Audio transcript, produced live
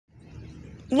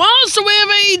Well, so we have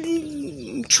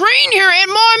a train here at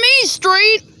Maumee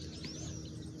Street.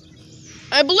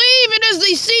 I believe it is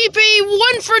the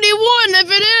CP-131.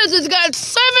 If it is, it's got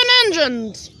 7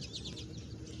 engines.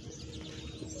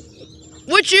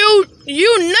 Which you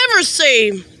never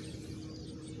see.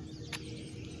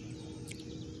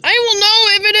 I will know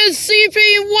if it is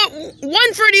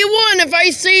CP-131 if I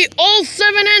see all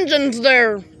 7 engines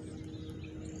there.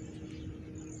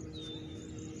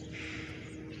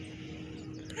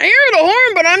 I hear the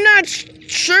horn, but I'm not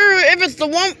sure if it's the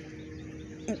one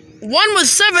with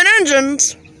 7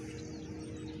 engines.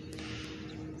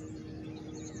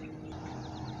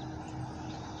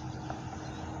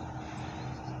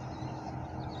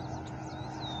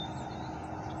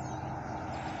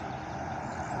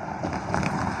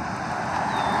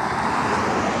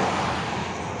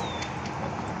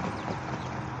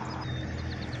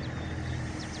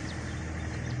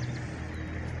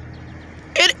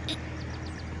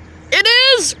 It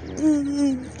is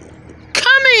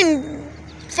coming,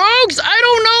 folks. I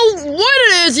don't know what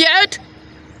it is yet.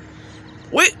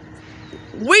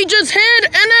 We just had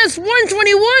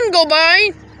NS-121 go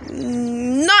by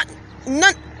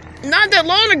not that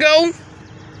long ago.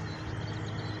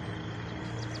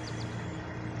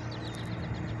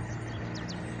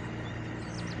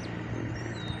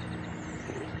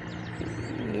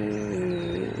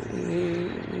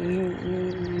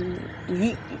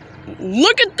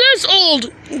 Look at this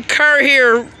old car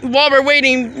here while we're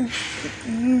waiting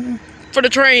for the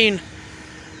train.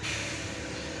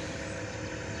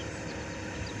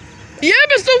 Yep,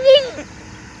 it's the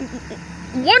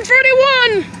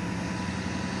 131.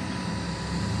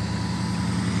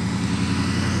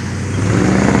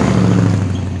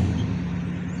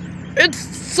 It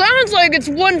sounds like it's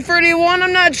 131,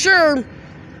 I'm not sure.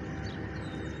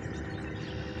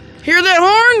 Hear that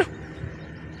horn?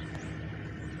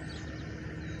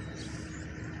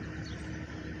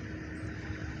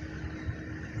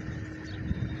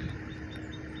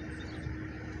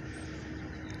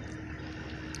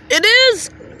 It is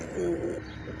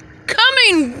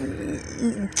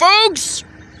coming, folks.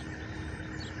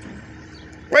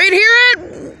 Right here at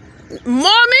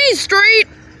Maumee Street.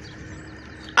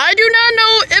 I do not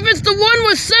know if it's the one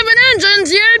with 7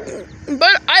 engines yet,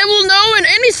 but I will know in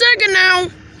any second now.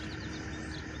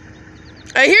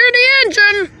 I hear the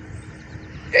engine.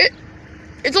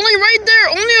 It's only right there,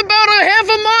 only about a half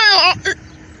a mile.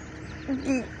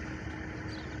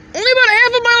 Only about a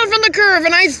half a mile from the curve,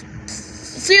 and I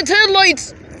see its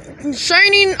headlights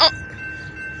shining.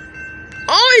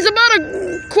 Oh, he's about a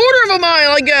quarter of a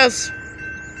mile, I guess.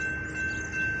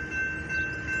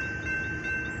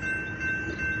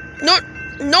 No,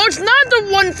 it's not the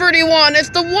 131. It's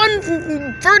the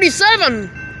 137.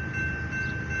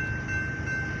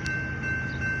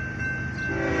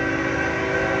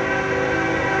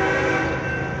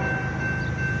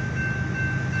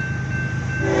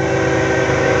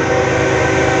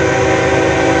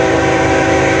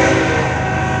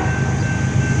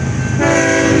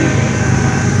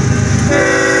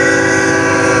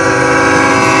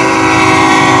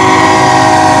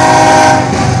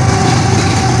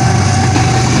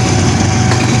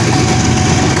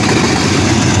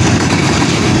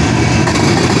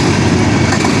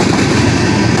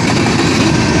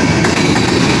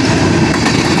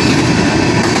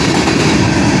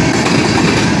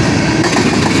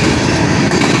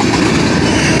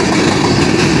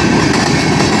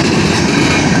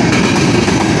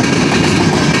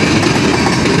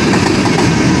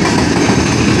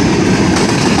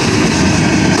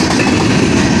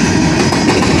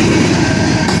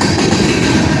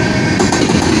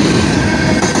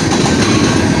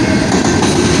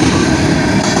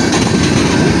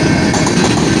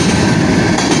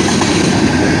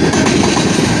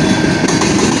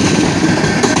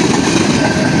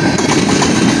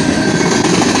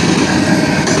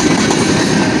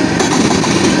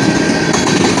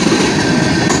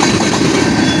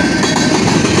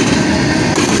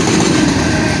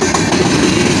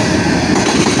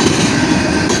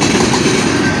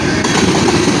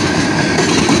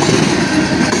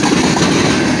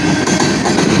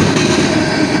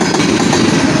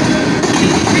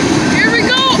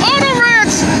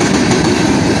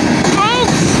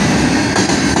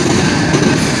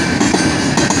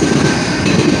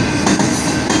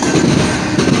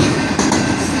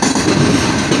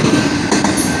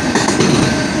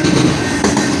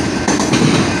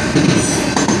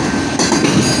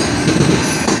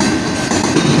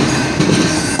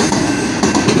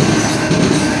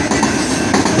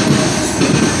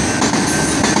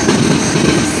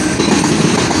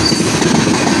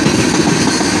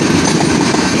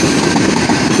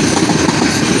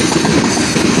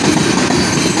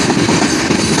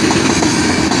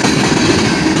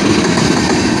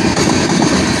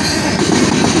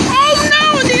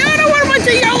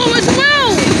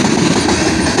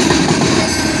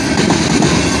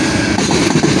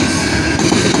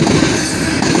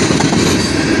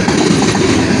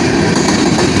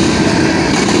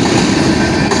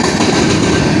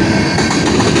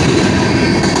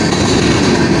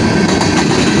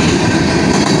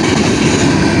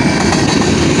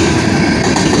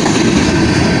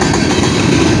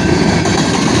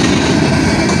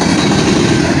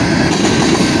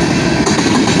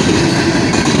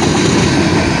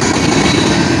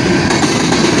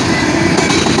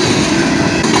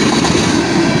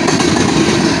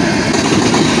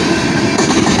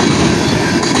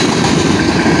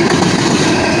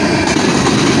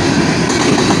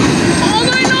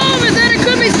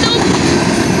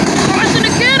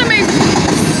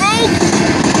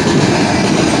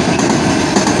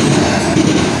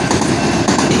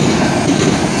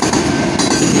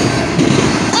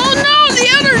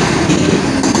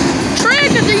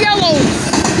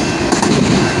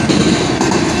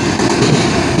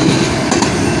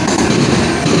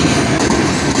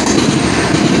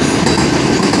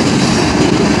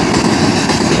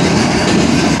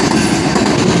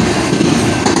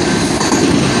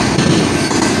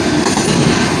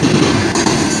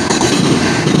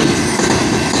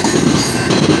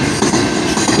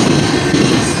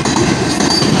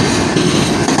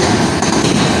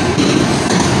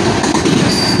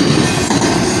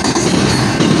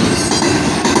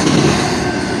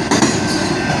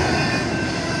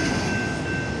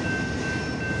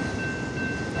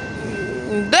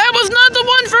 That was not the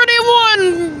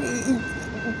 131.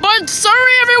 But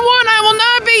sorry, everyone, I will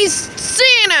not be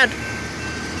seeing it.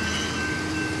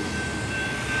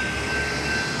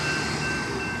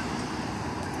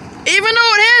 Even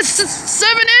though it has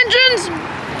 7 engines,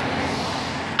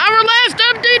 our last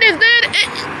update is that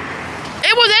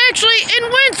it was actually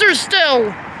in winter still.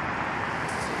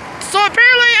 So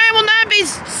apparently I will not be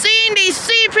seeing the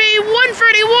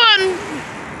CP-131,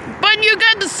 but you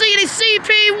got to see the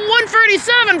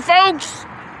CP-137, folks.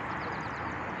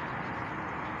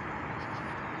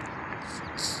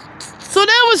 So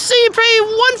that was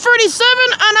CP-137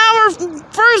 on our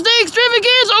first day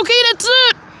extravaganza. Okay, that's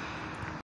it.